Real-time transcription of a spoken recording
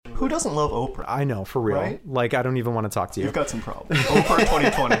Who doesn't love Oprah? I know, for real. Right? Like, I don't even want to talk to you. You've got some problems. Oprah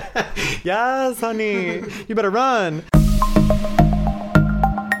 2020. Yes, honey. You better run.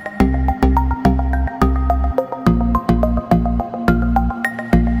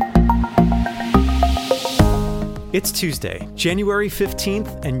 It's Tuesday, January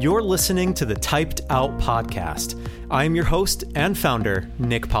 15th, and you're listening to the Typed Out Podcast. I am your host and founder,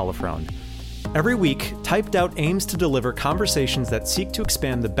 Nick Polifrone. Every week, Typed Out aims to deliver conversations that seek to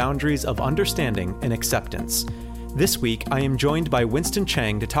expand the boundaries of understanding and acceptance. This week, I am joined by Winston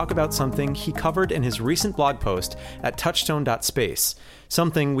Chiang to talk about something he covered in his recent blog post at touchstone.space,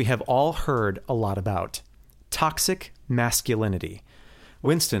 something we have all heard a lot about: toxic masculinity.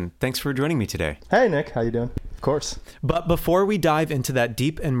 Winston, thanks for joining me today. Hey, Nick. How you doing? Of course. But before we dive into that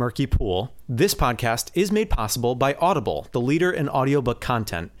deep and murky pool, this podcast is made possible by Audible, the leader in audiobook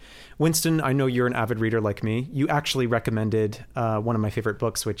content. Winston, I know you're an avid reader like me. You actually recommended one of my favorite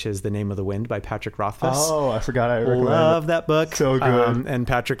books, which is The Name of the Wind by Patrick Rothfuss. Oh, I forgot I recommended it. Love that book. So good. And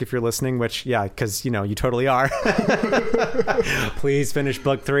Patrick, if you're listening, which, yeah, because, you totally are. Please finish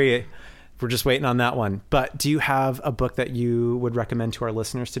book 3. We're just waiting on that one. But do you have a book that you would recommend to our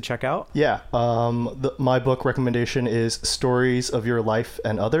listeners to check out? Yeah. My book recommendation is Stories of Your Life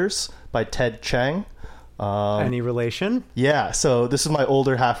and Others by Ted Chiang. Any relation? Yeah. So this is my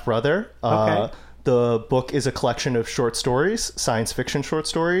older half brother. Okay. The book is a collection of short stories, science fiction short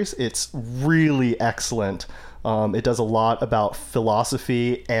stories. It's really excellent. It does a lot about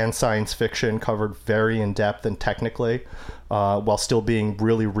philosophy and science fiction, covered very in depth and technically, while still being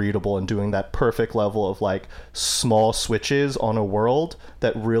really readable and doing that perfect level of like small switches on a world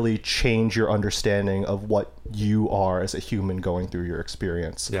that really change your understanding of what you are as a human going through your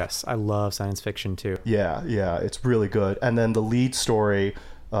experience. Yes, I love science fiction too. Yeah, it's really good. And then the lead story,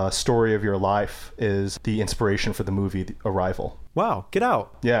 Story of Your Life, is the inspiration for the movie Arrival. Wow, get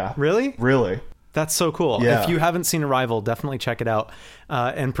out. Yeah. Really? Really. That's so cool. Yeah. If you haven't seen Arrival, definitely check it out.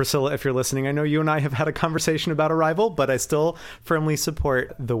 And Priscilla, if you're listening, I know you and I have had a conversation about Arrival, but I still firmly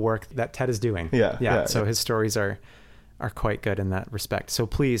support the work that Ted is doing. Yeah. So his stories are quite good in that respect. So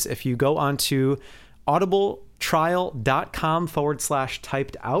please, if you go on to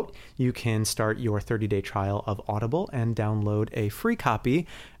audibletrial.com/typed out, you can start your 30-day trial of Audible and download a free copy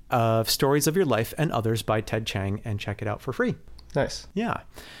of Stories of Your Life and Others by Ted Chiang and check it out for free. Nice. Yeah.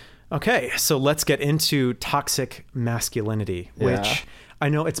 Okay, so let's get into toxic masculinity, which I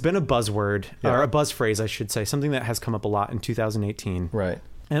know it's been a buzzword, or a buzz phrase, I should say, something that has come up a lot in 2018. Right.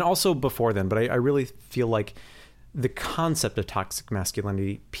 And also before then, but I really feel like the concept of toxic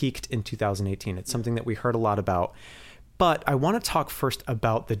masculinity peaked in 2018. It's something that we heard a lot about. But I want to talk first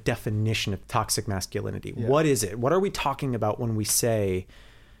about the definition of toxic masculinity. Yeah. What is it? What are we talking about when we say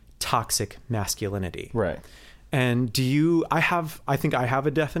toxic masculinity? Right. And I think I have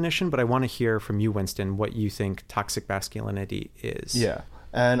a definition, but I want to hear from you, Winston, what you think toxic masculinity is. Yeah.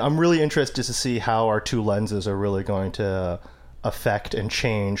 And I'm really interested to see how our two lenses are really going to affect and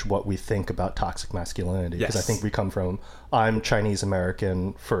change what we think about toxic masculinity. Because I think I'm Chinese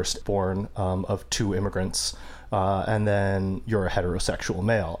American, firstborn of 2 immigrants. And then you're a heterosexual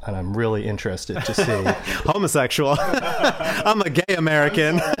male. And I'm really interested to see... Homosexual. I'm a gay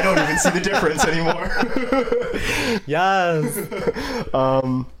American. I don't even see the difference anymore. Yes.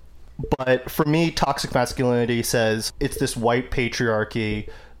 But for me, toxic masculinity says it's this white patriarchy,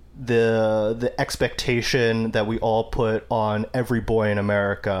 the expectation that we all put on every boy in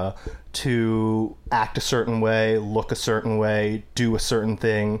America to act a certain way, look a certain way, do a certain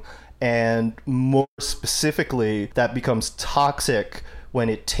thing. And more specifically, that becomes toxic when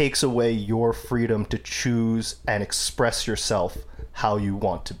it takes away your freedom to choose and express yourself how you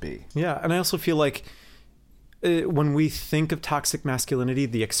want to be. Yeah, and I also feel like when we think of toxic masculinity,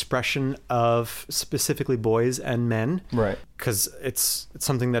 the expression of specifically boys and men, right? Because it's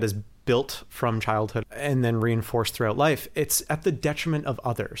something that is built from childhood and then reinforced throughout life. It's at the detriment of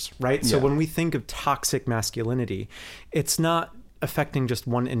others, right? So when we think of toxic masculinity, it's not affecting just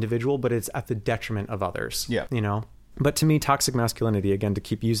one individual, but it's at the detriment of others. Yeah. But to me, toxic masculinity, again, to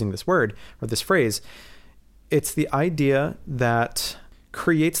keep using this word or this phrase, it's the idea that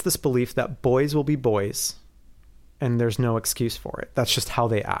creates this belief that boys will be boys and there's no excuse for it. That's just how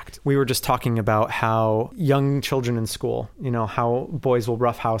they act. We were just talking about how young children in school, how boys will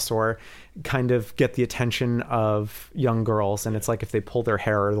roughhouse or kind of get the attention of young girls. And it's like if they pull their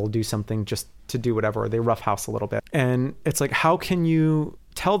hair or they'll do something just to do whatever, they roughhouse a little bit. And it's like, how can you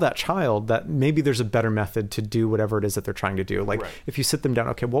tell that child that maybe there's a better method to do whatever it is that they're trying to do? Like, if you sit them down,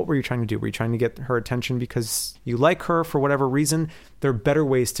 okay, what were you trying to do? Were you trying to get her attention because you like her for whatever reason? There are better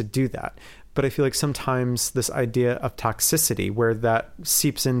ways to do that. But I feel like sometimes this idea of toxicity, where that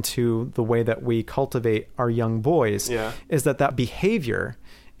seeps into the way that we cultivate our young boys, is that behavior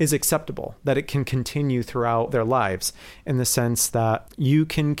is acceptable, that it can continue throughout their lives, in the sense that you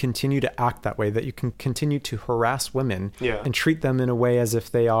can continue to act that way, that you can continue to harass women and treat them in a way as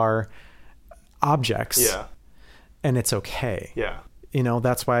if they are objects, and it's okay. You know,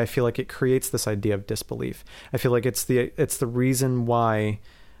 that's why I feel like it creates this idea of disbelief. I feel like it's the reason why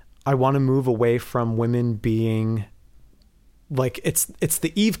I want to move away from women being like, it's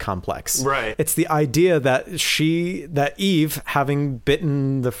the Eve complex. Right. It's the idea that Eve, having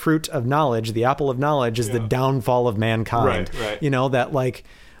bitten the fruit of knowledge, the apple of knowledge, is the downfall of mankind. Right. You know, that like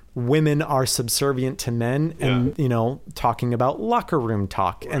women are subservient to men, and, you know, talking about locker room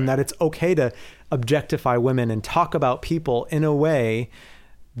talk, and that it's okay to objectify women and talk about people in a way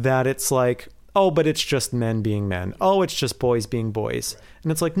that it's like, oh, but it's just men being men. Oh, it's just boys being boys.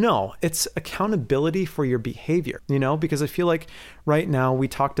 And it's like, no, it's accountability for your behavior, you know, because I feel like right now we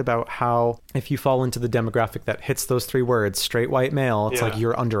talked about how if you fall into the demographic that hits those three words, straight white male, it's like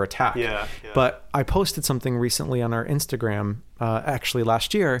you're under attack. But I posted something recently on our Instagram, actually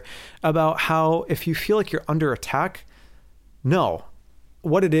last year, about how if you feel like you're under attack, no,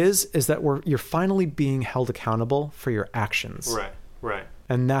 what it is that you're finally being held accountable for your actions. Right.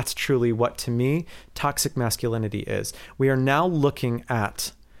 And that's truly what, to me, toxic masculinity is. We are now looking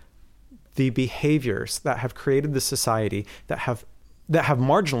at the behaviors that have created the society, that have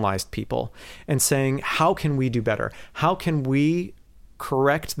marginalized people, and saying, how can we do better? How can we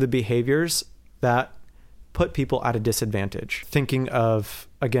correct the behaviors that put people at a disadvantage? Thinking of,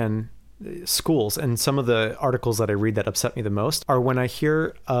 again, schools, and some of the articles that I read that upset me the most are when I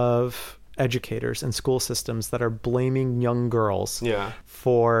hear of educators and school systems that are blaming young girls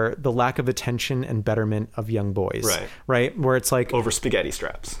for the lack of attention and betterment of young boys. Right. Where it's like over spaghetti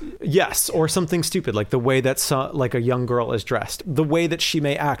straps. Yes. Or something stupid, like the way that like a young girl is dressed, the way that she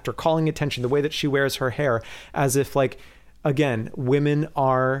may act, or calling attention, the way that she wears her hair, as if, like, again, women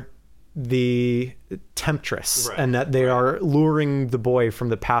are the temptress, and that they are luring the boy from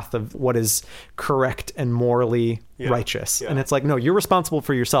the path of what is correct and morally righteous. And it's like, no, you're responsible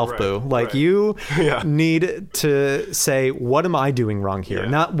for yourself, boo. Like you need to say, what am I doing wrong here?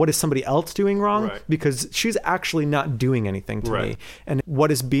 Not what is somebody else doing wrong, because she's actually not doing anything to me. And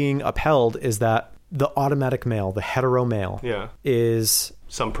what is being upheld is that the automatic male, the hetero male, is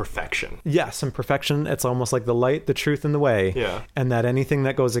some perfection. Some perfection. It's almost like the light, the truth, and the way. And that anything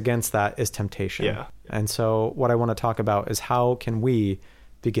that goes against that is temptation. And so what I want to talk about is how can we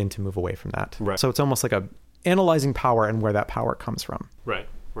begin to move away from that? So it's almost like analyzing power and where that power comes from. Right.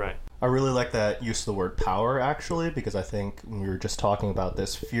 I really like that use of the word power, actually, because I think when we were just talking about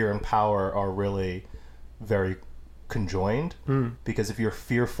this, fear and power are really very conjoined, because if you're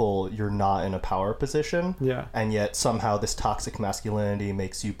fearful, you're not in a power position, and yet somehow this toxic masculinity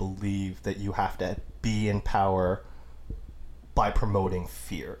makes you believe that you have to be in power by promoting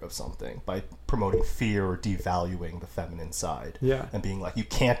fear of something, by promoting fear or devaluing the feminine side, and being like, you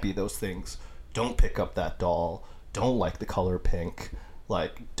can't be those things, don't pick up that doll, don't like the color pink,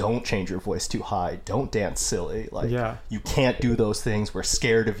 like, don't change your voice too high, don't dance silly, like, you can't do those things, we're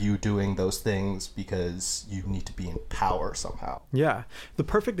scared of you doing those things because you need to be in power somehow. The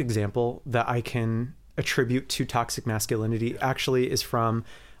perfect example that I can attribute to toxic masculinity actually is from,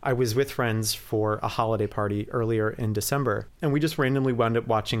 I was with friends for a holiday party earlier in December, and we just randomly wound up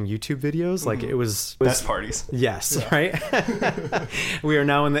watching YouTube videos. Like, it was best parties. Yes, right? We are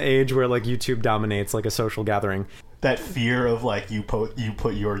now in the age where, like, YouTube dominates, like, a social gathering. That fear of, like, you put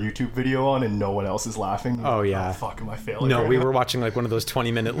your YouTube video on and no one else is laughing. Oh, yeah. Oh, fuck, am I failing? No, right we now? were watching, like, one of those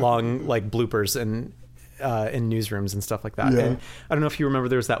 20-minute long, like, bloopers and in newsrooms and stuff like that. And I don't know if you remember,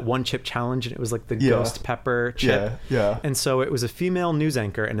 there was that one chip challenge, and it was like the ghost pepper chip. And so it was a female news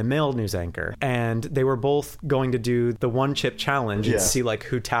anchor and a male news anchor, and they were both going to do the one chip challenge and see, like,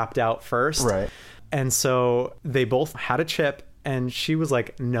 who tapped out first. And so they both had a chip, and she was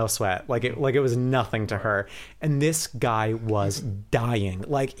like, no sweat, like it was nothing to her. And this guy was dying,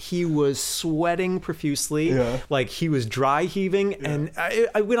 like he was sweating profusely, like he was dry heaving, and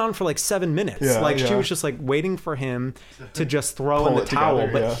I went on for like 7 minutes. She was just like waiting for him to just throw in the towel,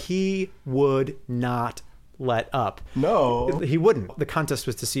 but he would not let up. No, he wouldn't. The contest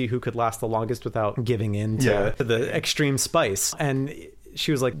was to see who could last the longest without giving in to the extreme spice. And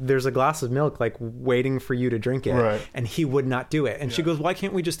she was like, there's a glass of milk like waiting for you to drink it. Right. And he would not do it. And she goes, why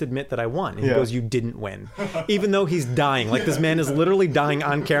can't we just admit that I won? And he Yeah. goes, you didn't win. Even though he's dying. Like this man is literally dying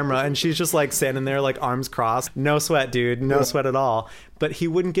on camera. And she's just like standing there, like arms crossed. No sweat, dude. No sweat at all. But he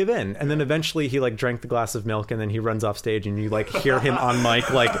wouldn't give in. And then eventually he like drank the glass of milk and then he runs off stage and you like hear him on mic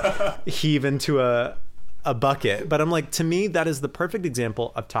like heave into a bucket. But I'm like, to me, that is the perfect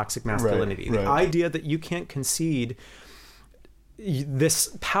example of toxic masculinity. Right. The idea that you can't concede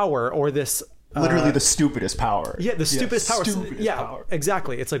this power or this Literally the stupidest power. Yeah, the stupidest power. Stupidest power.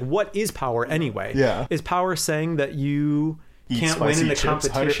 Exactly. It's like, what is power anyway? Yeah. Is power saying that you can't win in a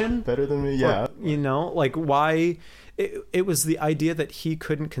competition? Better than me, yeah. Or, you know, like why? It was the idea that he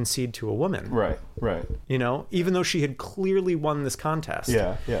couldn't concede to a woman. Right. You know, even though she had clearly won this contest.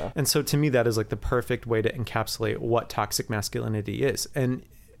 Yeah. And so to me, that is like the perfect way to encapsulate what toxic masculinity is. And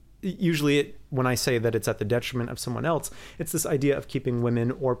usually when I say that it's at the detriment of someone else, it's this idea of keeping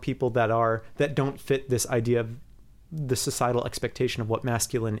women or people that don't fit this idea of the societal expectation of what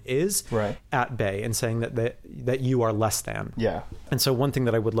masculine is at bay, and saying that you are less than. Yeah. And so one thing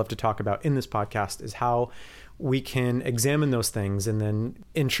that I would love to talk about in this podcast is how we can examine those things and then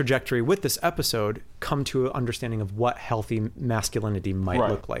in trajectory with this episode come to an understanding of what healthy masculinity might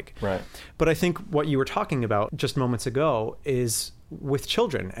look like. Right. But I think what you were talking about just moments ago is with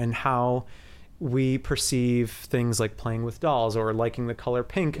children and how we perceive things like playing with dolls or liking the color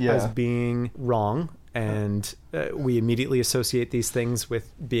pink as being wrong. And we immediately associate these things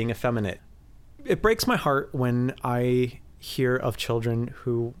with being effeminate. It breaks my heart when I hear of children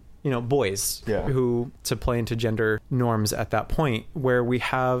who, you know, boys who, to play into gender norms at that point, where we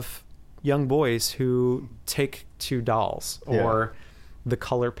have young boys who take to dolls or the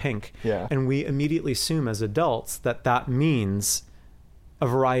color pink. Yeah. And we immediately assume as adults that means a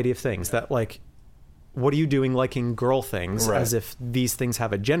variety of things. That like, what are you doing liking girl things as if these things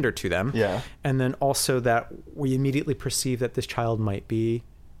have a gender to them? Yeah. And then also that we immediately perceive that this child might be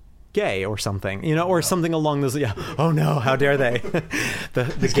gay or something, you know, or something along those. Yeah. Oh no, how dare they?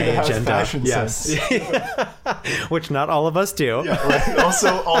 the gay agenda. Yes. Which not all of us do. Yeah, right.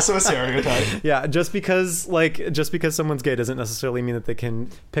 Also a stereotype. Yeah. Just because someone's gay doesn't necessarily mean that they can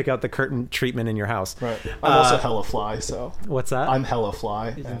pick out the curtain treatment in your house. Right. I'm also hella fly, so. What's that? I'm hella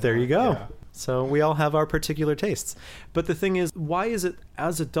fly. There you go. Yeah. So we all have our particular tastes. But the thing is, why is it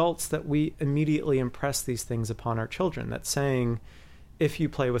as adults that we immediately impress these things upon our children? That's saying, if you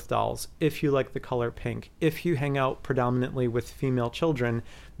play with dolls, if you like the color pink, if you hang out predominantly with female children,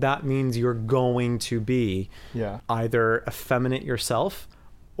 that means you're going to be either effeminate yourself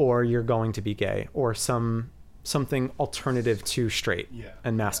or you're going to be gay or something alternative to straight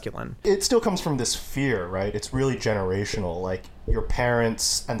and masculine. It still comes from this fear, right? It's really generational. Like your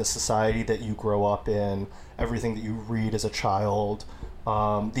parents and the society that you grow up in, everything that you read as a child,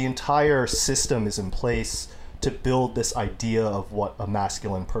 the entire system is in place to build this idea of what a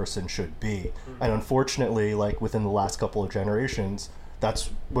masculine person should be. And unfortunately, like within the last couple of generations, that's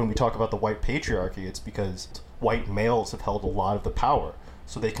when we talk about the white patriarchy, it's because white males have held a lot of the power.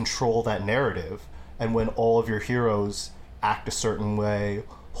 So they control that narrative. And when all of your heroes act a certain way,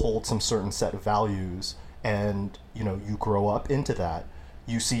 hold some certain set of values, and you know, you grow up into that,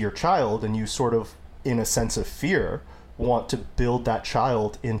 you see your child and you sort of, in a sense of fear, want to build that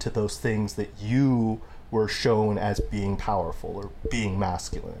child into those things that you were shown as being powerful or being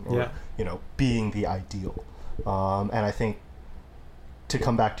masculine or you know, being the ideal. And I think, to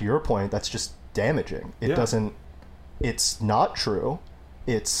come back to your point, that's just damaging. It's not true.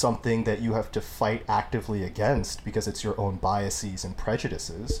 It's something that you have to fight actively against because it's your own biases and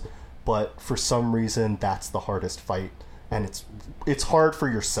prejudices. But for some reason, that's the hardest fight. And it's hard for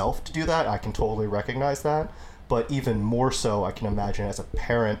yourself to do that. I can totally recognize that. But even more so, I can imagine as a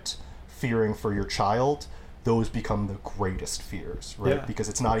parent fearing for your child, those become the greatest fears, right? Yeah. Because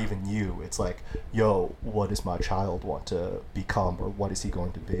it's not even you. It's like, yo, what does my child want to become, or what is he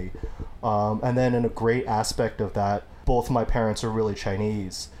going to be? And then in a great aspect of that, both my parents are really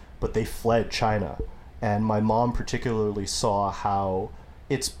Chinese, but they fled China. And my mom particularly saw how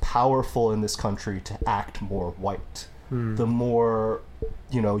it's powerful in this country to act more white. The more,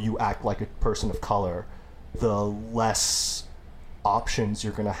 you know, you act like a person of color, the less options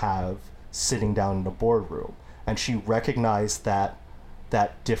you're going to have sitting down in a boardroom. And she recognized that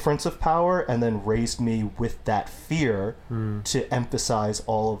difference of power and then raised me with that fear to emphasize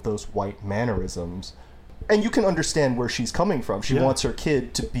all of those white mannerisms. And you can understand where she's coming from. She wants her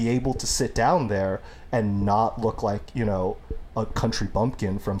kid to be able to sit down there and not look like, you know, a country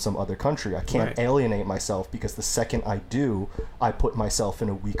bumpkin from some other country. I can't alienate myself, because the second I do, I put myself in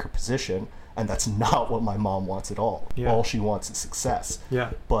a weaker position. And that's not what my mom wants at all. Yeah. All she wants is success.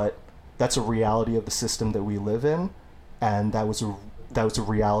 Yeah. But that's a reality of the system that we live in, and that was a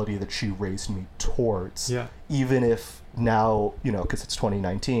reality that she raised me towards. Yeah. Even if now, because it's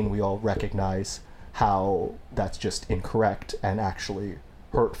 2019, we all recognize how that's just incorrect and actually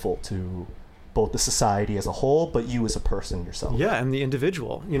hurtful to both the society as a whole, but you as a person yourself. Yeah, and the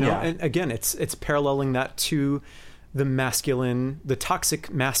individual, Yeah. And again, it's paralleling that to the toxic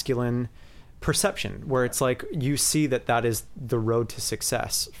masculine perception, where it's like you see that is the road to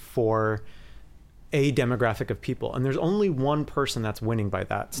success for a demographic of people, and there's only one person that's winning by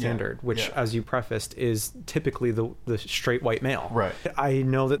that standard, which, as you prefaced, is typically the straight white male. Right. I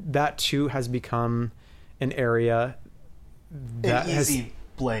know that too has become an area that an easy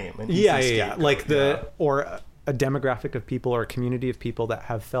blame. Like or a demographic of people or a community of people that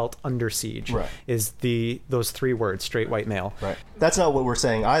have felt under siege is those three words, straight white male. Right. That's not what we're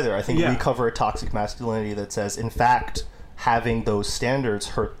saying either. I think we cover a toxic masculinity that says, in fact, having those standards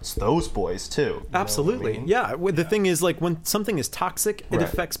hurts those boys too. Absolutely. I mean? Yeah. The thing is, like, when something is toxic, it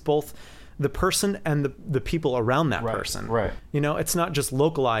affects both the person and the people around that person. Right. It's not just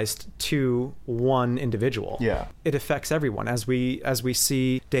localized to one individual. Yeah. It affects everyone, as we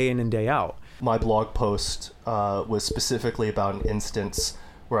see day in and day out. My blog post was specifically about an instance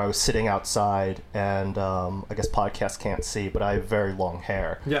where I was sitting outside, and I guess podcasts can't see, but I have very long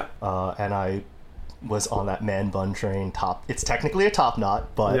hair. Yeah. And I was on that man bun train it's technically a top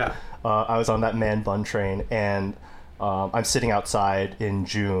knot, but I was on that man bun train, and I'm sitting outside in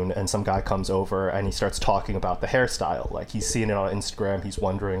June, and some guy comes over and he starts talking about the hairstyle. Like, he's seen it on Instagram. He's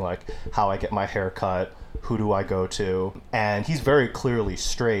wondering, like, how I get my hair cut. Who do I go to? And he's very clearly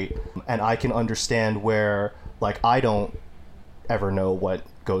straight, and I can understand where, like, I don't ever know what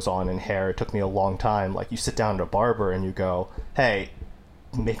goes on in hair. It took me a long time. Like, you sit down at a barber and you go, hey,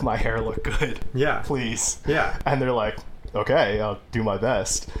 make my hair look good. Yeah. Please. Yeah. And they're like, okay, I'll do my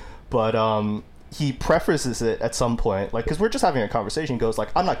best. But he prefaces it at some point, like, because we're just having a conversation. He goes, like,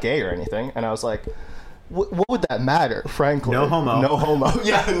 I'm not gay or anything. And I was like, what would that matter, frankly? No homo. No homo.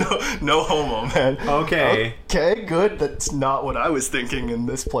 Yeah, no homo, man. Okay, good. That's not what I was thinking in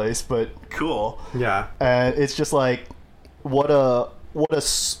this place, but cool. Yeah. And it's just like, he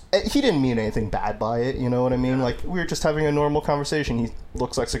didn't mean anything bad by it, you know what I mean? Yeah. Like, we were just having a normal conversation. He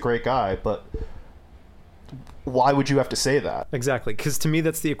looks like a great guy, but why would you have to say that? Exactly, because to me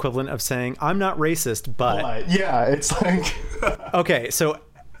that's the equivalent of saying, I'm not racist, but... Yeah, it's like... Okay, so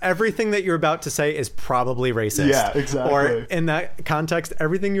everything that you're about to say is probably racist. Yeah, exactly. Or in that context,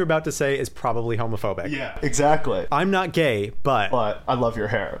 everything you're about to say is probably homophobic. Yeah, exactly. I'm not gay, but I love your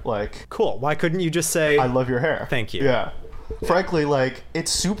hair. Like... Cool, why couldn't you just say... I love your hair. Thank you. Yeah. Frankly, like,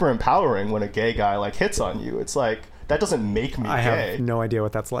 it's super empowering when a gay guy, like, hits on you. It's like, that doesn't make me gay. I have no idea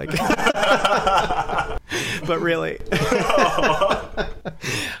what that's like. But really.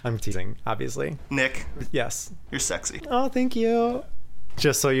 I'm teasing, obviously. Nick. Yes. You're sexy. Oh, thank you.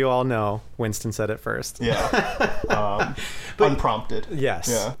 Just so you all know, Winston said it first. Yeah. Unprompted. Yes.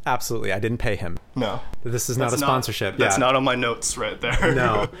 Yeah. Absolutely. I didn't pay him. No. This is not a sponsorship. That's not on my notes right there.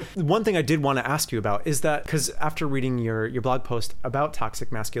 No. One thing I did want to ask you about is that, because after reading your blog post about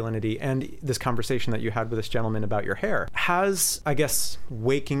toxic masculinity and this conversation that you had with this gentleman about your hair, has, I guess,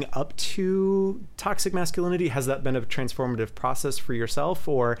 waking up to toxic masculinity, has that been a transformative process for yourself,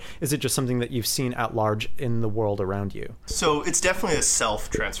 or is it just something that you've seen at large in the world around you? So it's definitely a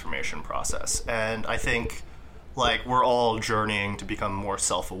self-transformation process, and I think, like, we're all journeying to become more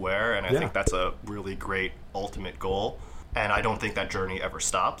self-aware, and I think that's a really great ultimate goal, and I don't think that journey ever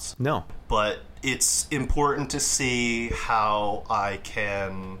stops. No. But it's important to see how I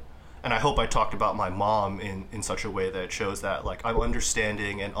can, and I hope I talked about my mom in such a way that it shows that, like, I'm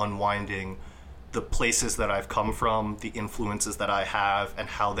understanding and unwinding the places that I've come from, the influences that I have, and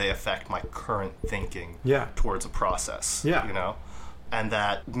how they affect my current thinking towards a process, you know? And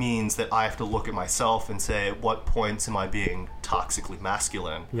that means that I have to look at myself and say, at what points am I being toxically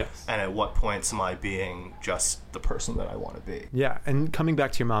masculine? Yes. And at what points am I being just the person that I want to be? Yeah. And coming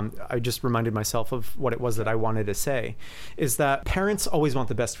back to your mom, I just reminded myself of what it was that I wanted to say, is that parents always want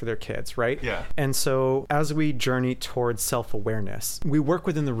the best for their kids, right? Yeah. And so as we journey towards self-awareness, we work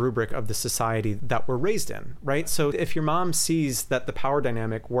within the rubric of the society that we're raised in, right? So if your mom sees that the power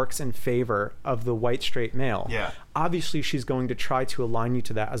dynamic works in favor of the white straight male, obviously she's going to try to align you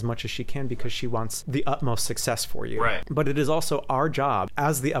to that as much as she can, because she wants the utmost success for you. Right. But it is also our job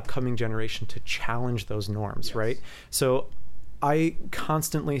as the upcoming generation to challenge those norms, right? So I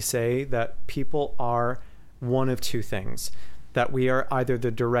constantly say that people are one of two things, that we are either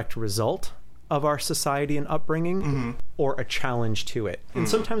the direct result of our society and upbringing or a challenge to it. And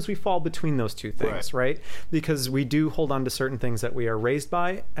sometimes we fall between those two things, right? Because we do hold on to certain things that we are raised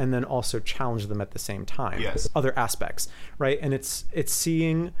by and then also challenge them at the same time. Yes. Other aspects, right? And it's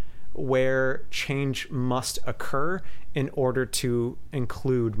seeing where change must occur in order to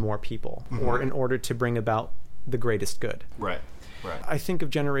include more people or in order to bring about the greatest good. Right. I think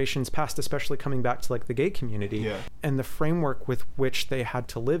of generations past, especially coming back to like the gay community and the framework with which they had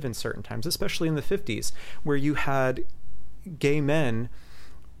to live in certain times, especially in the 50s, where you had gay men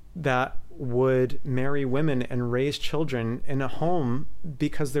that would marry women and raise children in a home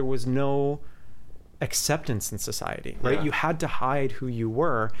because there was no acceptance in society, right? Yeah. You had to hide who you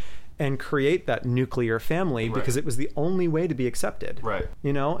were and create that nuclear family because it was the only way to be accepted. Right.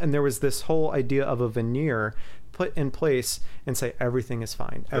 You know, and there was this whole idea of a veneer put in place and say everything is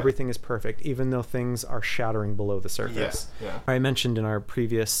fine, everything is perfect, even though things are shattering below the surface. I mentioned in our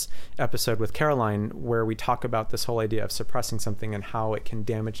previous episode with Caroline where we talk about this whole idea of suppressing something and how it can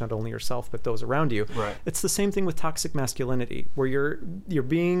damage not only yourself but those around you. It's the same thing with toxic masculinity, where you're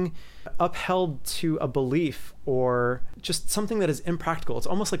being upheld to a belief or just something that is impractical. It's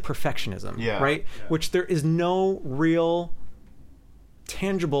almost like perfectionism, right? Which there is no real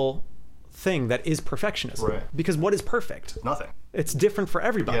tangible thing that is perfectionism, because what is perfect? Nothing. It's different for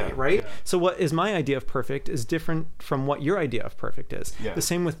everybody, right? So what is my idea of perfect is different from what your idea of perfect is. The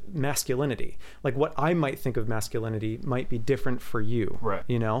same with masculinity. Like what I might think of masculinity might be different for you,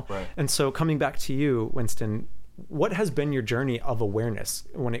 you know? And so coming back to you, Winston, what has been your journey of awareness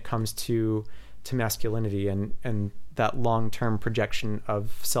when it comes to masculinity and that long-term projection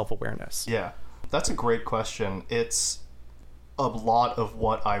of self-awareness? Yeah, that's a great question. It's a lot of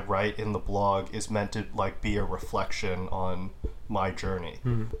what I write in the blog is meant to like be a reflection on my journey.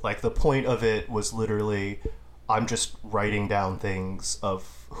 Like the point of it was literally I'm just writing down things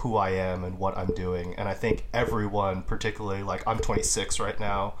of who I am and what I'm doing. And I think everyone, particularly like I'm 26 right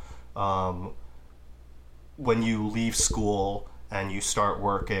now, when you leave school and you start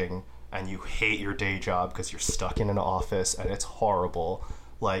working and you hate your day job because you're stuck in an office and it's horrible,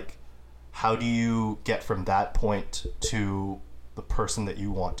 like how do you get from that point to the person that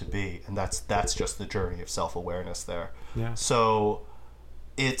you want to be? And that's just the journey of self-awareness there. So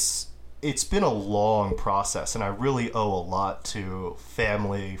it's been a long process, and I really owe a lot to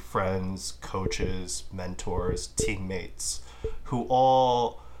family, friends, coaches, mentors, teammates, who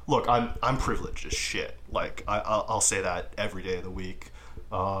all look. I'm privileged as shit. Like I'll say that every day of the week.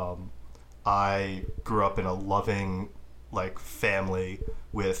 I grew up in a loving like family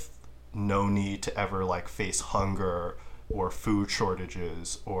with no need to ever like face hunger or food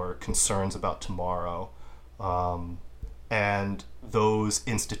shortages or concerns about tomorrow. And those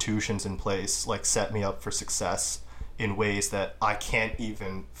institutions in place like set me up for success in ways that I can't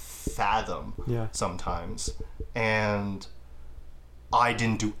even fathom sometimes. And I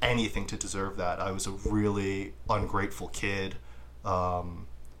didn't do anything to deserve that. I was a really ungrateful kid.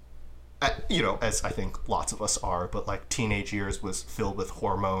 You know, as I think lots of us are, but like teenage years was filled with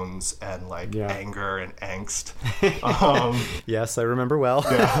hormones and like anger and angst. Yes, I remember well.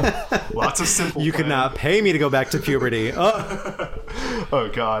 Lots of simple. You could not pay me to go back to puberty. Oh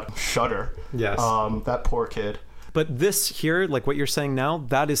God, shudder. Yes. That poor kid. But this here, like what you're saying now,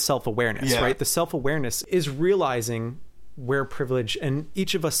 that is self-awareness, right? The self-awareness is realizing where privilege, and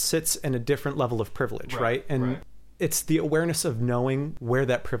each of us sits in a different level of privilege, right? And it's the awareness of knowing where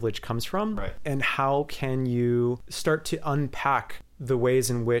that privilege comes from and how can you start to unpack the ways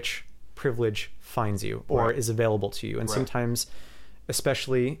in which privilege finds you or is available to you. And sometimes,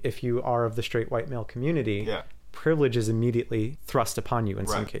 especially if you are of the straight white male community, privilege is immediately thrust upon you in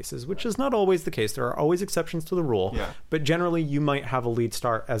some cases, which is not always the case. There are always exceptions to the rule, but generally you might have a lead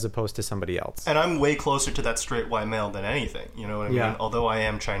start as opposed to somebody else. And I'm way closer to that straight white male than anything, you know what I mean? Although I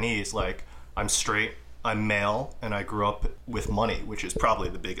am Chinese, like I'm straight, I'm male, and I grew up with money, which is probably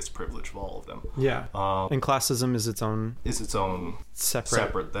the biggest privilege of all of them. And classism is its own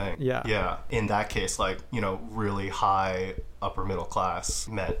separate thing. In that case, like, you know, really high upper middle class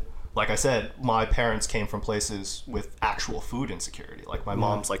meant, like I said, my parents came from places with actual food insecurity. Like my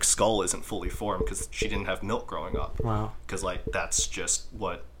mom's like skull isn't fully formed because she didn't have milk growing up. Because like that's just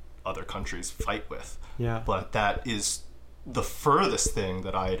what other countries fight with. But that is the furthest thing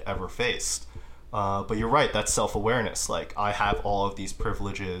that I had ever faced. But you're right, that's self-awareness. Like, I have all of these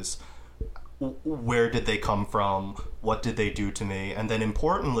privileges. Where did they come from? What did they do to me? And then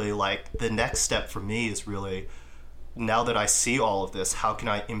importantly, like, the next step for me is really, now that I see all of this, how can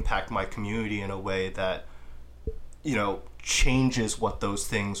I impact my community in a way that, you know, changes what those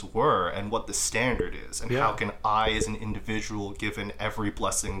things were and what the standard is? And how can I, as an individual, given every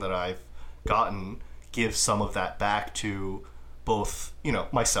blessing that I've gotten, give some of that back to both,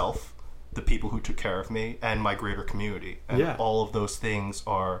 myself, the people who took care of me, and my greater community. And all of those things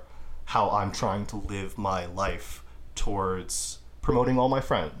are how I'm trying to live my life towards promoting all my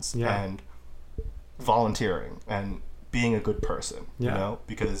friends and volunteering and being a good person,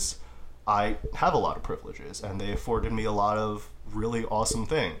 because I have a lot of privileges and they afforded me a lot of really awesome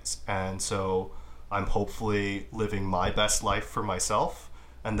things. And so I'm hopefully living my best life for myself,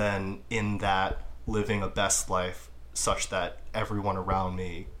 and then in that living a best life such that everyone around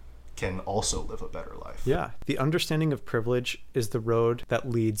me can also live a better life. Yeah. The understanding of privilege is the road that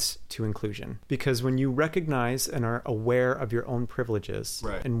leads to inclusion. Because when you recognize and are aware of your own privileges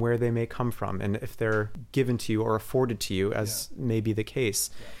and where they may come from, and if they're given to you or afforded to you, as may be the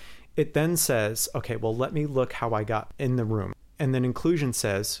case, it then says, okay, well, let me look how I got in the room. And then inclusion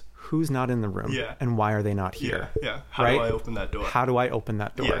says, who's not in the room and why are they not here? How do I open that door? How do I open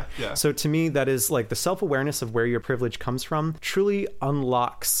that door? So to me, that is like the self-awareness of where your privilege comes from truly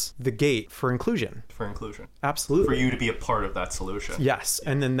unlocks the gate for inclusion. Absolutely. For you to be a part of that solution. Yes.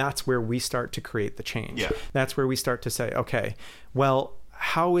 And then that's where we start to create the change. That's where we start to say, okay, well,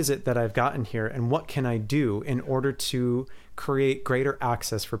 how is it that I've gotten here and what can I do in order to create greater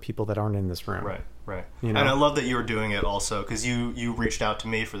access for people that aren't in this room? Right. And I love that you were doing it also because you reached out to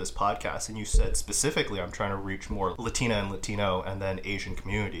me for this podcast and you said specifically I'm trying to reach more Latina and Latino and then Asian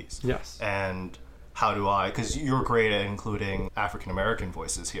communities. Yes. And how do I, because you're great at including African-American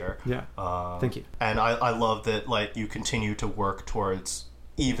voices here. Thank you. And I love that like you continue to work towards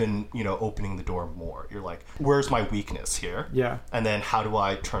even, opening the door more. You're like, where's my weakness here? And then how do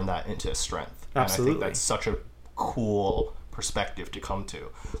I turn that into strength? Absolutely. And I think that's such a cool perspective to come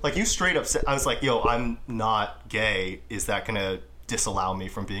to. Like you straight up said, I was like, yo, I'm not gay. Is that going to disallow me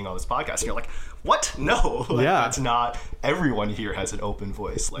from being on this podcast? And you're like, what? No. That's not, everyone here has an open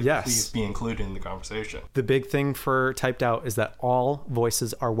voice. Like, please be included in the conversation. The big thing for Typed Out is that all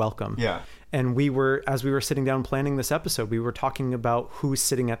voices are welcome. And as we were sitting down planning this episode, we were talking about who's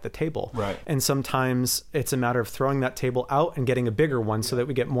sitting at the table. And sometimes it's a matter of throwing that table out and getting a bigger one so that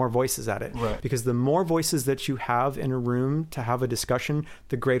we get more voices at it. Because the more voices that you have in a room to have a discussion,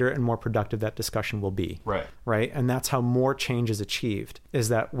 the greater and more productive that discussion will be. And that's how more change is achieved, is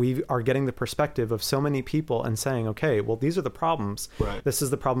that we are getting the perspective of so many people and saying, okay, well, these are the problems. This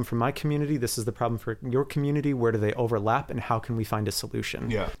is the problem for my community. This is the problem for your community. Where do they overlap and how can we find a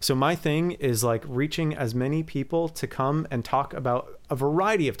solution? So my thing is like reaching as many people to come and talk about a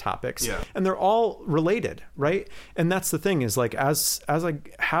variety of topics and they're all related, right? And that's the thing is like as I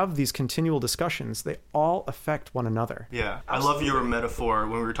have these continual discussions, they all affect one another. I love your metaphor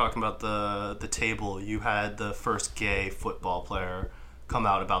when we were talking about the table. You had the first gay football player come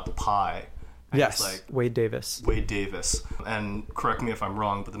out about the pie. Yes, like, Wade Davis. And correct me if I'm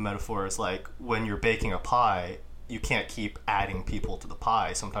wrong, but the metaphor is like when you're baking a pie, you can't keep adding people to the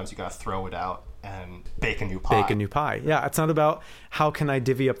pie. Sometimes you got to throw it out and bake a new pie. Yeah, it's not about how can I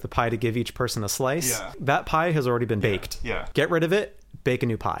divvy up the pie to give each person a slice. That pie has already been baked. Get rid of it. Bake a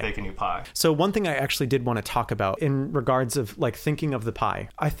new pie. So one thing I actually did want to talk about in regards of like thinking of the pie,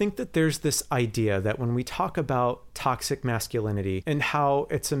 I think that there's this idea that when we talk about toxic masculinity and how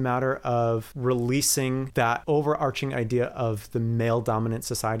it's a matter of releasing that overarching idea of the male dominant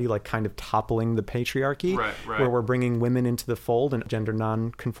society, like kind of toppling the patriarchy, where we're bringing women into the fold and gender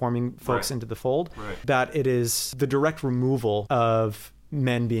non-conforming folks into the fold, that it is the direct removal of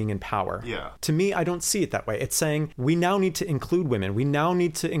men being in power. To me, I don't see it that way. It's saying we now need to include women. We now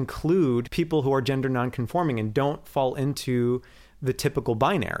need to include people who are gender non-conforming and don't fall into the typical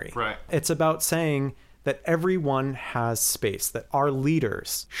binary. It's about saying that everyone has space, that our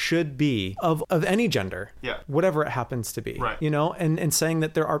leaders should be of any gender, whatever it happens to be, and saying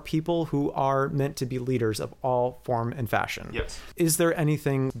that there are people who are meant to be leaders of all form and fashion. Is there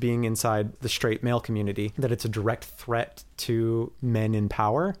anything being inside the straight male community that it's a direct threat to men in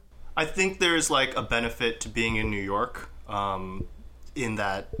power? I think there's like a benefit to being in New York, in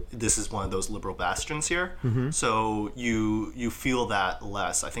that this is one of those liberal bastions here. So you feel that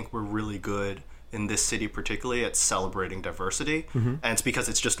less. I think we're really good in this city particularly at celebrating diversity, and it's because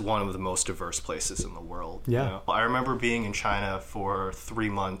it's just one of the most diverse places in the world. I remember being in China for 3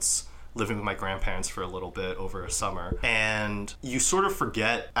 months, living with my grandparents for a little bit over a summer, and you sort of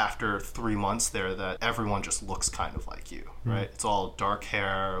forget after 3 months there that everyone just looks kind of like you, right? It's all dark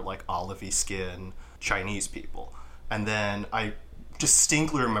hair, like olivey skin, Chinese people. And then I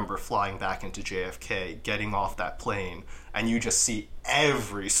distinctly remember flying back into JFK, getting off that plane, and you just see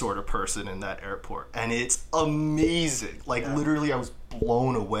every sort of person in that airport. And it's amazing. Like, literally, I was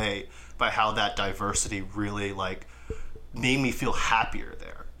blown away by how that diversity really, like, made me feel happier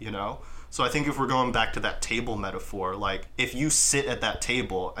there, So I think if we're going back to that table metaphor, like if you sit at that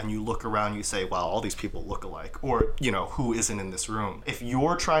table and you look around, you say, wow, all these people look alike, or, you know, who isn't in this room? If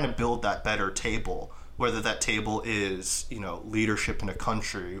you're trying to build that better table, whether that table is, you know, leadership in a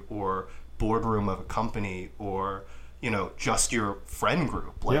country or boardroom of a company or, you know, just your friend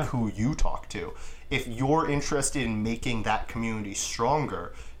group, like who you talk to, if you're interested in making that community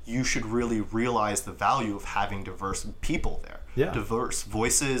stronger, you should really realize the value of having diverse people there. Yeah. Diverse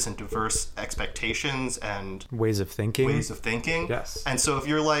voices and diverse expectations and ways of thinking. Yes. And so if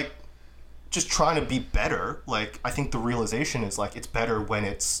you're like just trying to be better, like I think the realization is like it's better when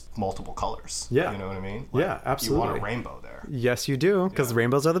it's multiple colors. Yeah. You know what I mean? Like, yeah, absolutely. You want a rainbow there. Yes, you do, because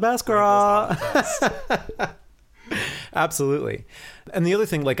rainbows are the best, girl. Absolutely. And the other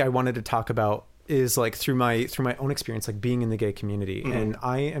thing like I wanted to talk about is like through my own experience, like being in the gay community. And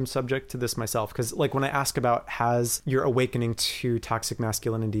I am subject to this myself, because like when I ask about has your awakening to toxic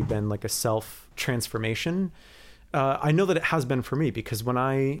masculinity been like a self transformation, I know that it has been for me, because when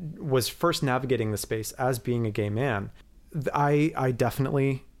I was first navigating the space as being a gay man, I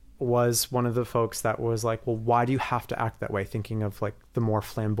definitely was one of the folks that was like, well, why do you have to act that way? Thinking of like the more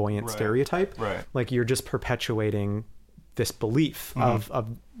flamboyant stereotype, like you're just perpetuating this belief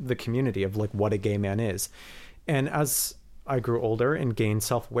of the community of like what a gay man is. And as I grew older and gained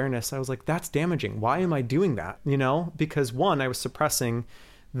self-awareness, I was like, that's damaging. Why am I doing that? You know, because one, I was suppressing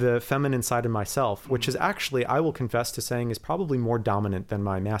the feminine side of myself, which is actually, I will confess to saying, is probably more dominant than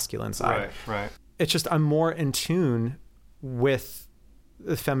my masculine side. Right. It's just, I'm more in tune with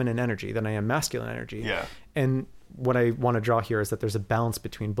the feminine energy than I am masculine energy. Yeah. And what I want to draw here is that there's a balance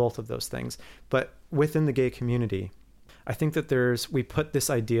between both of those things. But within the gay community, I think that we put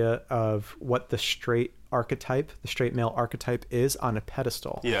this idea of what the straight male archetype is on a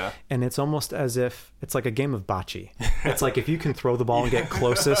pedestal. Yeah. And it's almost as if it's like a game of bocce. It's like if you can throw the ball and get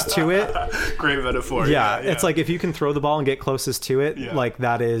closest to it. Great metaphor. Yeah. It's like if you can throw the ball and get closest to it, like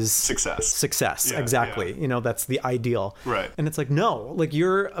that is success. Yeah, exactly. Yeah. You know, that's the ideal. Right. And it's like, no, like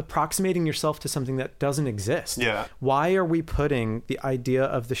you're approximating yourself to something that doesn't exist. Yeah. Why are we putting the idea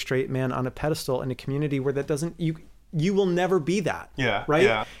of the straight man on a pedestal in a community where that doesn't, you will never be that. Yeah. Right?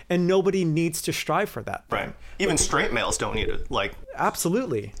 Yeah. And nobody needs to strive for that thing. Right. Even straight males don't need it. Like,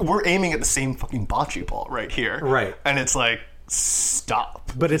 absolutely. We're aiming at the same fucking bocce ball right here. Right. And it's like,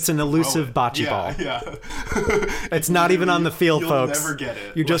 stop. But it's an elusive bocce ball. Yeah. It's not even on the field, folks. You'll never get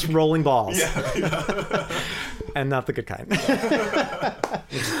it. You're just rolling balls. Yeah. And not the good kind.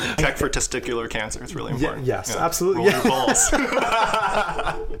 Check for testicular cancer. It's really important. Yes, absolutely. Roll your balls.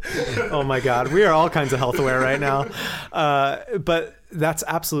 Oh my God. We are all kinds of health aware right now. But that's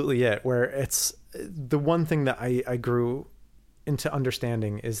absolutely it, where it's the one thing that I grew into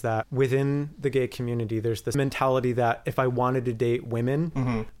understanding is that within the gay community, there's this mentality that if I wanted to date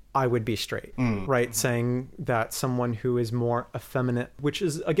women, I would be straight, right? Saying that someone who is more effeminate, which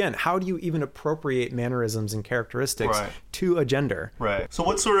is, again, how do you even appropriate mannerisms and characteristics to a gender? Right. So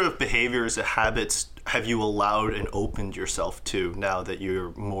what sort of behaviors and habits have you allowed and opened yourself to now that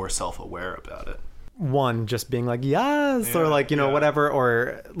you're more self-aware about it? One, just being like, yes, or like, you know, whatever,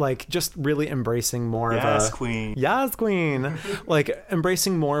 or like just really embracing more of a... Yes, queen. Like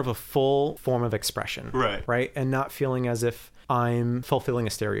embracing more of a full form of expression. Right. And not feeling as if I'm fulfilling a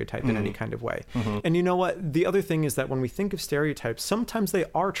stereotype in any kind of way. And you know what? The other thing is that when we think of stereotypes, sometimes they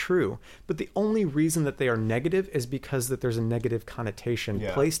are true, but the only reason that they are negative is because that there's a negative connotation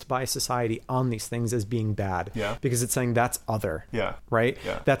placed by society on these things as being bad. Yeah. Because it's saying that's other. Yeah. Right?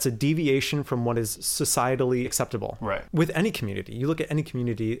 Yeah. That's a deviation from what is societally acceptable. Right. With any community. You look at any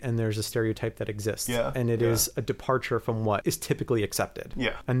community and there's a stereotype that exists. Yeah. And it is a departure from what is typically accepted.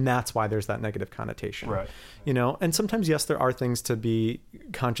 Yeah. And that's why there's that negative connotation. Right. You know, and sometimes, yes, there are things to be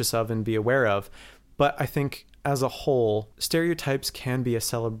conscious of and be aware of, but I think as a whole, stereotypes can be a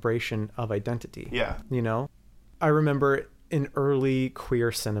celebration of identity. Yeah. You know, I remember in early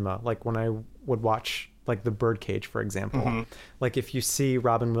queer cinema, like when I would watch like The Birdcage, for example, like if you see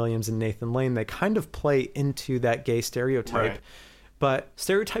Robin Williams and Nathan Lane, they kind of play into that gay stereotype. Right. But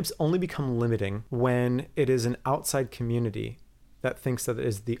stereotypes only become limiting when it is an outside community that thinks that it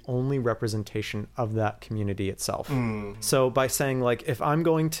is the only representation of that community itself. So by saying like, if I'm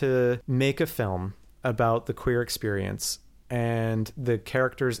going to make a film about the queer experience and the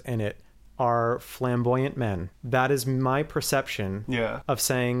characters in it are flamboyant men, that is my perception of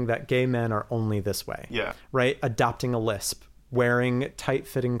saying that gay men are only this way. Yeah. Right? Adopting a lisp, wearing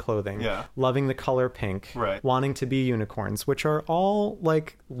tight-fitting clothing, loving the color pink, wanting to be unicorns, which are all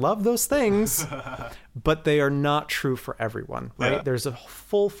like, love those things, but they are not true for everyone, right? Yeah. There's a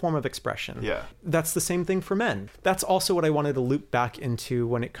full form of expression. Yeah. That's the same thing for men. That's also what I wanted to loop back into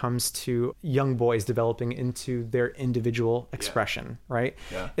when it comes to young boys developing into their individual expression, right?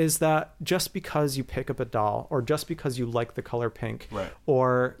 Yeah. Is that just because you pick up a doll, or just because you like the color pink,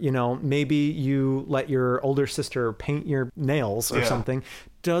 or, you know, maybe you let your older sister paint your nails or something,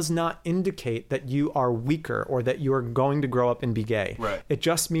 does not indicate that you are weaker or that you are going to grow up and be gay. Right. It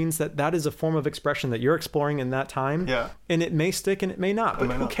just means that that is a form of expression that you're exploring in that time. Yeah. And it may stick and it may not.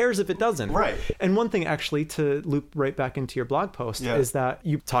 But who cares if it doesn't? Right. And one thing, actually, to loop right back into your blog post, is that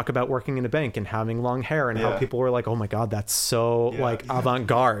you talk about working in a bank and having long hair and how people were like, oh my God, that's so like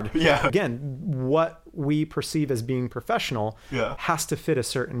avant-garde. Yeah. Again, what we perceive as being professional has to fit a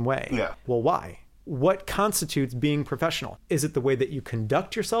certain way. Yeah. Well, why? What constitutes being professional? Is it the way that you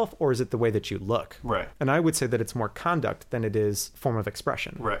conduct yourself, or is it the way that you look? Right. And I would say that it's more conduct than it is form of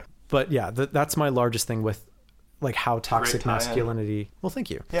expression. Right. But yeah, that's my largest thing with like how toxic masculinity... Well, thank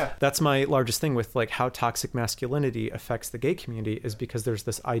you. Yeah. That's my largest thing with like how toxic masculinity affects the gay community, is because there's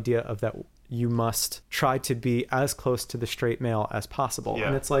this idea of that you must try to be as close to the straight male as possible. Yeah.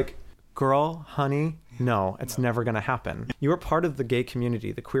 And it's like, girl, honey, no, it's never going to happen. You are part of the gay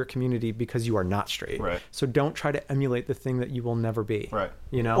community, the queer community, because you are not straight. Right. So don't try to emulate the thing that you will never be. Right.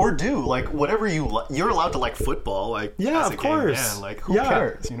 You know? Or do, like, whatever you're allowed to like football, like, yeah, as a gay man. Like, who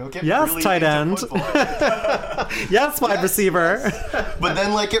cares? You know, get really tight end. Yes, wide receiver. But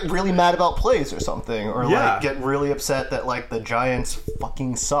then, like, get really mad about plays or something. Or, like, get really upset that, like, the Giants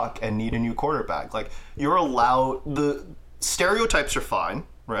fucking suck and need a new quarterback. Like, you're allowed... The stereotypes are fine.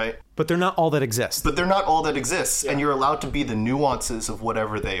 Right. But they're not all that exists. And you're allowed to be the nuances of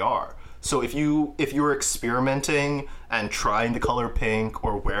whatever they are. So if you're experimenting and trying the color pink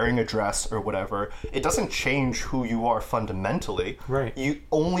or wearing a dress or whatever, it doesn't change who you are fundamentally. Right.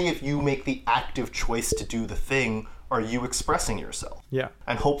 Only if you make the active choice to do the thing are you expressing yourself. Yeah.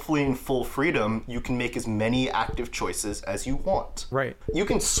 And hopefully in full freedom, you can make as many active choices as you want. Right. You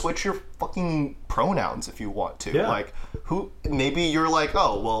can switch your fucking pronouns if you want to. Yeah. Like, maybe you're like,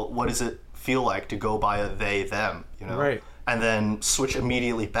 oh, well, what does it feel like to go by a they, them, you know? Right. And then switch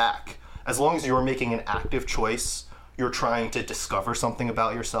immediately back. As long as you're making an active choice, you're trying to discover something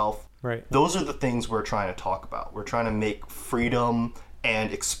about yourself. Right. Those are the things we're trying to talk about. We're trying to make freedom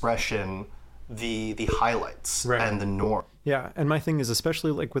and expression the highlights and the norm. Yeah, and my thing is,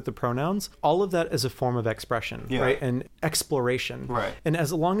 especially like with the pronouns, all of that is a form of expression, right? And exploration. Right. And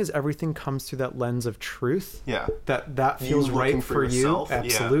as long as everything comes through that lens of truth, that feels right for you,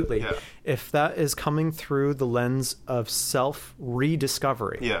 absolutely. Yeah. If that is coming through the lens of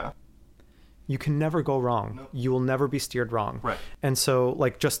self-rediscovery, you can never go wrong. Nope. You will never be steered wrong. Right. And so,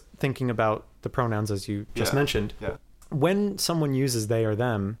 like, just thinking about the pronouns as you just mentioned, when someone uses they or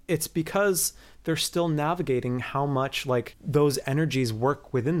them, it's because they're still navigating how much like those energies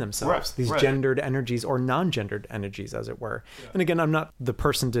work within themselves, these gendered energies or non-gendered energies, as it were. Yeah. And again, I'm not the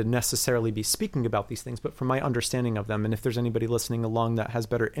person to necessarily be speaking about these things, but from my understanding of them, and if there's anybody listening along that has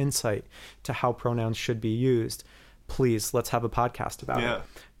better insight to how pronouns should be used, please, let's have a podcast about it.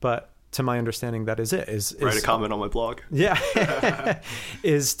 But to my understanding, that is it. Write a comment on my blog. Yeah.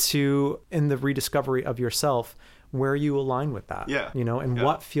 Is to, in the rediscovery of yourself, where you align with that. Yeah. You know, and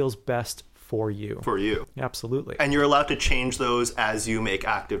what feels best for you. For you. Absolutely. And you're allowed to change those as you make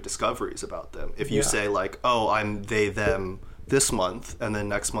active discoveries about them. If you say like, oh, I'm they, them this month, and then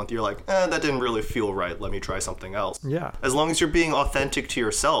next month you're like, that didn't really feel right. Let me try something else. Yeah. As long as you're being authentic to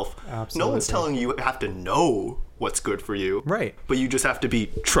yourself, no one's telling you have to know what's good for you. Right. But you just have to be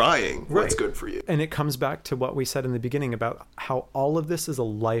trying what's good for you. And it comes back to what we said in the beginning about how all of this is a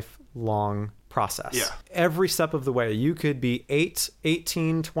lifelong process. Yeah. Every step of the way. You could be 8,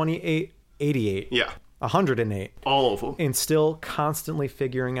 18, 28, 88. Yeah. 108. All of them. And still constantly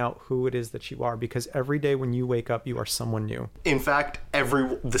figuring out who it is that you are, because every day when you wake up, you are someone new. In fact,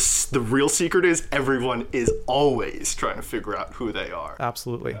 the real secret is everyone is always trying to figure out who they are.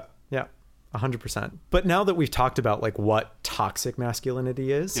 Absolutely. Yeah. 100%. But now that we've talked about like what toxic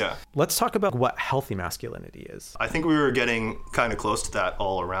masculinity is, let's talk about what healthy masculinity is. I think we were getting kind of close to that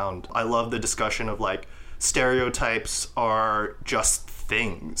all around. I love the discussion of like stereotypes are just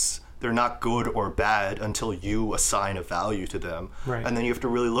things. They're not good or bad until you assign a value to them. Right. And then you have to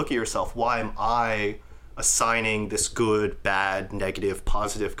really look at yourself. Why am I assigning this good, bad, negative,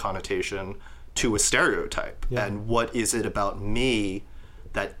 positive connotation to a stereotype? Yeah. And what is it about me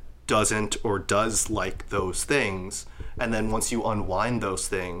that doesn't or does like those things? And then once you unwind those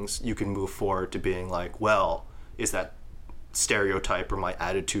things, you can move forward to being like, well, is that stereotype or my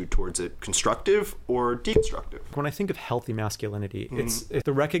attitude towards it constructive or deconstructive? When I think of healthy masculinity, it's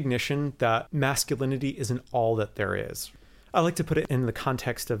the recognition that masculinity isn't all that there is. I like to put it in the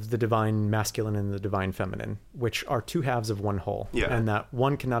context of the divine masculine and the divine feminine, which are two halves of one whole, and that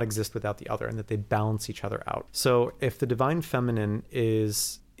one cannot exist without the other, and that they balance each other out. So if the divine feminine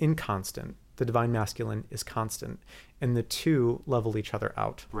is inconstant, the divine masculine is constant, and the two level each other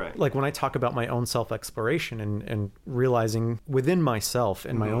out. Right. Like when I talk about my own self-exploration and realizing within myself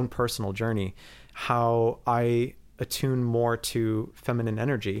in my own personal journey how I attune more to feminine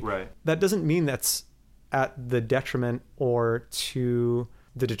energy, right. that doesn't mean that's at the detriment or to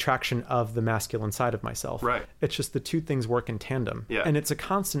the detraction of the masculine side of myself. Right. It's just the two things work in tandem. Yeah. And it's a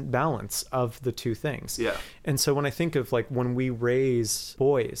constant balance of the two things. Yeah. And so when I think of like when we raise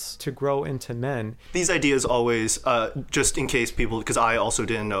boys to grow into men, these ideas always, just in case people, because I also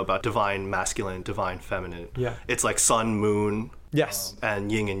didn't know about divine masculine, divine feminine. Yeah. It's like sun, moon, yes,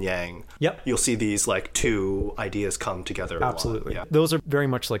 and yin and yang. Yep. You'll see these like two ideas come together a lot. Absolutely. Yeah. Those are very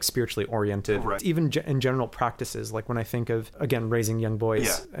much like spiritually oriented. Right. Even in general practices, like when I think of, again, raising young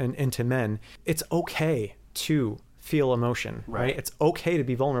boys and into men, it's okay to feel emotion, right? It's okay to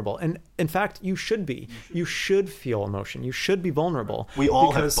be vulnerable. And in fact, you should be. You should feel emotion. You should be vulnerable. We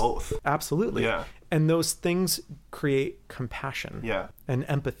all have both. Absolutely. Yeah. And those things create compassion and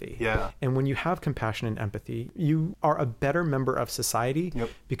empathy. Yeah. And when you have compassion and empathy, you are a better member of society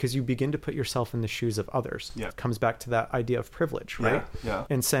because you begin to put yourself in the shoes of others. Yep. It comes back to that idea of privilege, right? Yeah.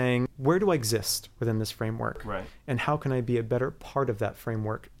 And saying, where do I exist within this framework? Right. And how can I be a better part of that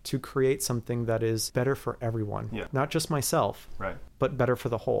framework to create something that is better for everyone? Yeah. Not just myself, right, but better for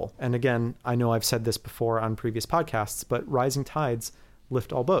the whole. And again, I know I've said this before on previous podcasts, but rising tides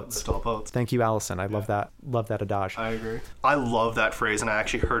lift all boats. Lift all boats. Thank you, Allison. I love that adage. I agree. I love that phrase, and I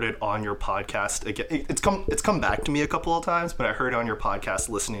actually heard it on your podcast again. It's come back to me a couple of times, but I heard it on your podcast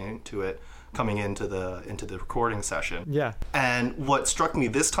listening to it coming into the recording session. Yeah. And what struck me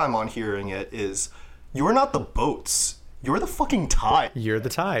this time on hearing it is you're not the boats. You're the fucking tide. You're the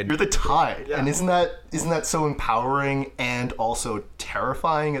tide. You're the tide. Yeah. And isn't that so empowering and also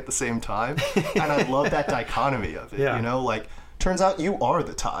terrifying at the same time? And I love that dichotomy of it. You know, like, turns out you are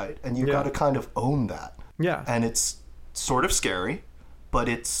the tide, and you got to kind of own that. Yeah. And it's sort of scary, but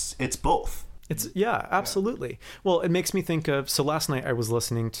it's both. It's absolutely. Well, it makes me think of, so last night I was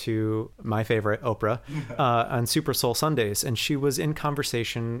listening to my favorite, Oprah, on Super Soul Sundays, and she was in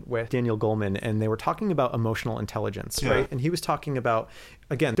conversation with Daniel Goleman, and they were talking about emotional intelligence, right? And he was talking about,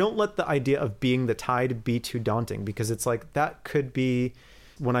 again, don't let the idea of being the tide be too daunting, because it's like, that could be,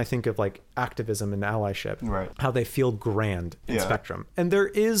 when I think of like activism and allyship, how they feel grand in spectrum. And there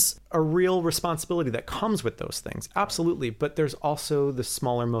is a real responsibility that comes with those things. Absolutely. But there's also the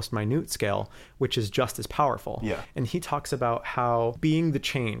smaller, most minute scale, which is just as powerful. And he talks about how being the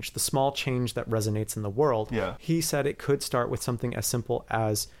change, the small change that resonates in the world, he said it could start with something as simple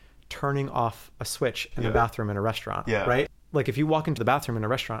as turning off a switch in the bathroom in a restaurant, right? Like if you walk into the bathroom in a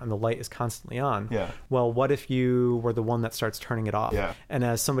restaurant and the light is constantly on, well, what if you were the one that starts turning it off? And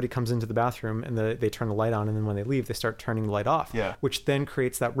as somebody comes into the bathroom and they turn the light on, and then when they leave, they start turning the light off, which then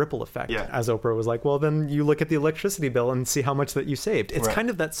creates that ripple effect. As Oprah was like, well, then you look at the electricity bill and see how much that you saved. It's kind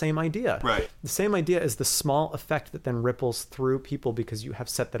of that same idea. The same idea is the small effect that then ripples through people because you have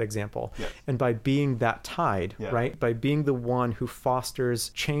set that example. And by being that tide, right, by being the one who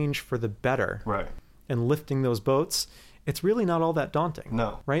fosters change for the better, and lifting those boats, it's really not all that daunting.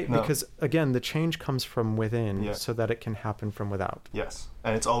 No. Right? No. Because, again, the change comes from within so that it can happen from without. Yes.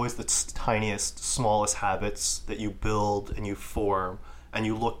 And it's always the tiniest, smallest habits that you build and you form, and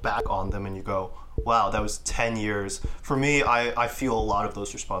you look back on them and you go, wow, that was 10 years. For me, I feel a lot of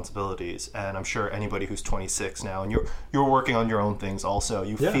those responsibilities, and I'm sure anybody who's 26 now, and you're working on your own things also,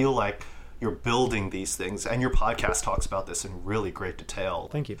 you feel like you're building these things, and your podcast talks about this in really great detail.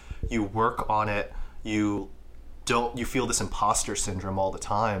 Thank you. You work on it, you feel this imposter syndrome all the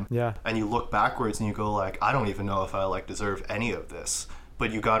time, and you look backwards and you go like, I don't even know if I like deserve any of this.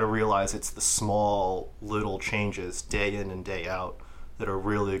 But you got to realize it's the small little changes day in and day out that are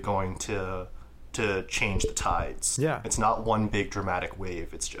really going to change the tides. It's not one big dramatic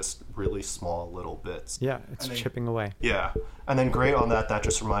wave, it's just really small little bits. It's chipping away. And then great on that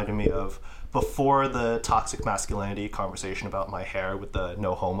just reminded me of before the toxic masculinity conversation about my hair with the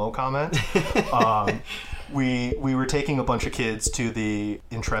no homo comment. We were taking a bunch of kids to the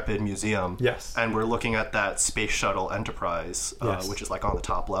Intrepid Museum. And we're looking at that space shuttle Enterprise, which is like on the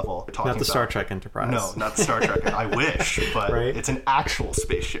top level. Not the Star Trek Enterprise. No, not the Star Trek. I wish, but it's an actual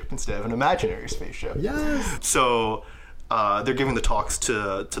spaceship instead of an imaginary spaceship. So they're giving the talks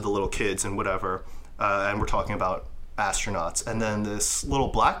to the little kids and whatever, and we're talking about astronauts. And then this little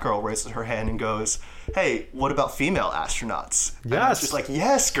black girl raises her hand and goes, hey, what about female astronauts? Yes. And I was just like,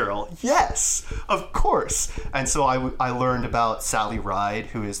 yes, girl, yes, of course. And so I learned about Sally Ride,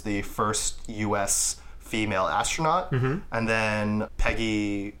 who is the first U.S. female astronaut, and then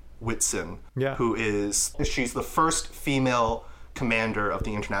Peggy Whitson, she's the first female commander of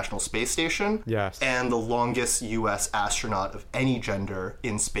the International Space Station, and the longest U.S. astronaut of any gender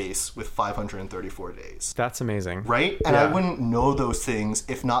in space with 534 days. That's amazing. Right? And I wouldn't know those things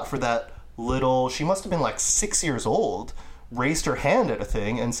if not for that little, she must have been like 6 years old, raised her hand at a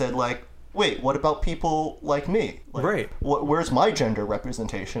thing and said like, wait, what about people like me? Like, right. Where's my gender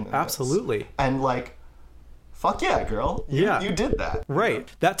representation in Absolutely. this? And like, fuck yeah, girl. You did that. Right. You know?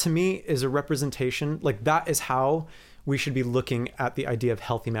 That to me is a representation, like that is how we should be looking at the idea of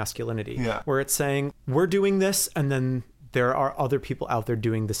healthy masculinity, where it's saying we're doing this and then there are other people out there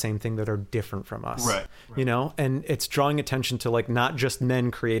doing the same thing that are different from us. Right. You know, and it's drawing attention to like not just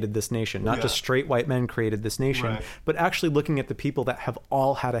men created this nation, not just straight white men created this nation, but actually looking at the people that have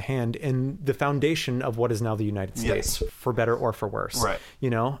all had a hand in the foundation of what is now the United States, for better or for worse. Right. You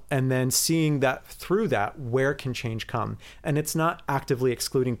know, and then seeing that through that, where can change come? And it's not actively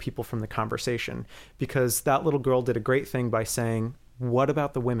excluding people from the conversation, because that little girl did a great thing by saying, what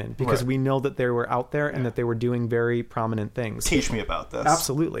about the women? Because we know that they were out there and that they were doing very prominent things. Teach me about this.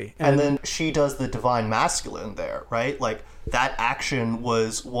 Absolutely. And then she does the divine masculine there, right? Like that action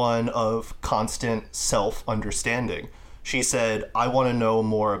was one of constant self-understanding. She said, I want to know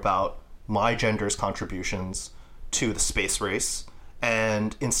more about my gender's contributions to the space race.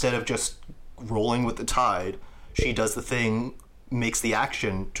 And instead of just rolling with the tide, she does the thing, makes the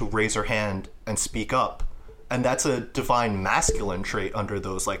action to raise her hand and speak up. And that's a divine masculine trait under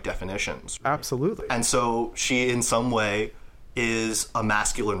those like definitions. Absolutely. And so she in some way is a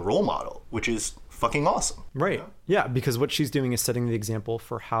masculine role model, which is fucking awesome. Right. Yeah, because what she's doing is setting the example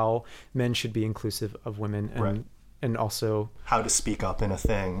for how men should be inclusive of women and also how to speak up in a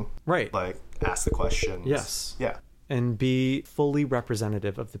thing. Right. Like ask the questions. Yes. Yeah. And be fully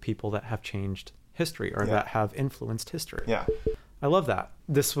representative of the people that have changed history or that have influenced history. Yeah. I love that.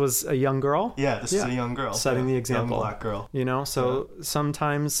 This was a young girl. Yeah, this is a young girl. Setting the example. Young black girl. You know, so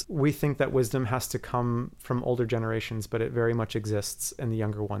sometimes we think that wisdom has to come from older generations, but it very much exists in the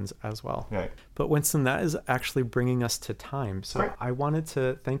younger ones as well. Right. But Winston, that is actually bringing us to time. So I wanted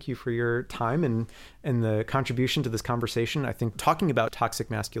to thank you for your time and the contribution to this conversation. I think talking about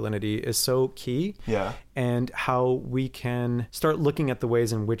toxic masculinity is so key. Yeah. And how we can start looking at the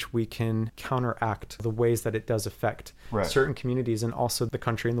ways in which we can counteract the ways that it does affect certain communities and also the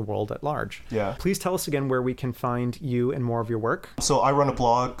country and the world at large. Yeah. Please tell us again where we can find you and more of your work. So I run a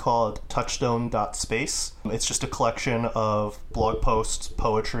blog called touchstone.space. It's just a collection of blog posts,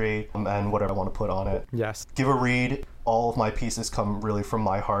 poetry, and whatever I want to put on it. Yes. Give a read. All of my pieces come really from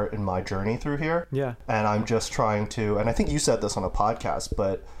my heart and my journey through here. Yeah. And I'm just trying to, and I think you said this on a podcast,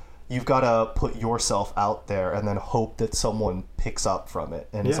 but you've got to put yourself out there and then hope that someone picks up from it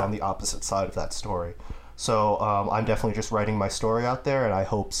and is on the opposite side of that story. So I'm definitely just writing my story out there, and I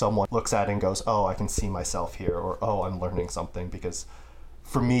hope someone looks at it and goes, oh, I can see myself here, or oh, I'm learning something, because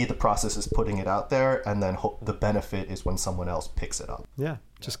for me, the process is putting it out there, and then the benefit is when someone else picks it up. Yeah.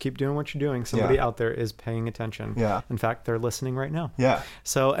 Just keep doing what you're doing. Somebody out there is paying attention. Yeah. In fact, they're listening right now. Yeah.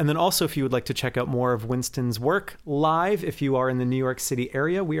 So, and then also if you would like to check out more of Winston's work live, if you are in the New York City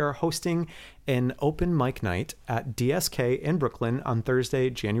area, we are hosting an open mic night at DSK in Brooklyn on Thursday,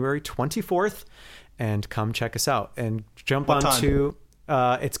 January 24th. And come check us out and jump onto...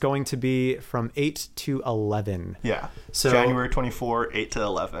 it's going to be from 8 to 11. Yeah. So January 24, 8 to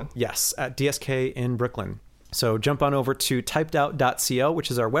 11. Yes, at DSK in Brooklyn. So jump on over to typedout.co,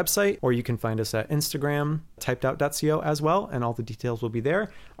 which is our website, or you can find us at Instagram, typedout.co as well, and all the details will be there.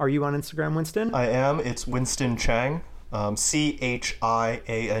 Are you on Instagram, Winston? I am. It's Winston Chiang.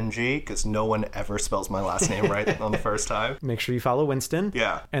 Chiang, because no one ever spells my last name right on the first time. Make sure you follow Winston.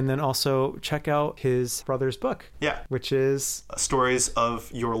 Yeah. And then also check out his brother's book. Yeah. Which is... Stories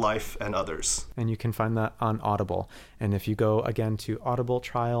of Your Life and Others. And you can find that on Audible. And if you go again to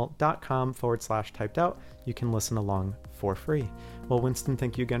audibletrial.com/typed out, you can listen along for free. Well, Winston,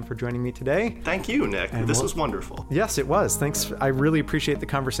 thank you again for joining me today. Thank you, Nick. And this was wonderful. Yes, it was. Thanks. I really appreciate the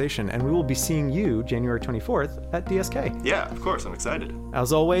conversation. And we will be seeing you January 24th at DSK. Yeah, of course. I'm excited.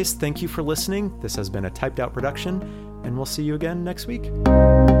 As always, thank you for listening. This has been a Typed Out production, and we'll see you again next week.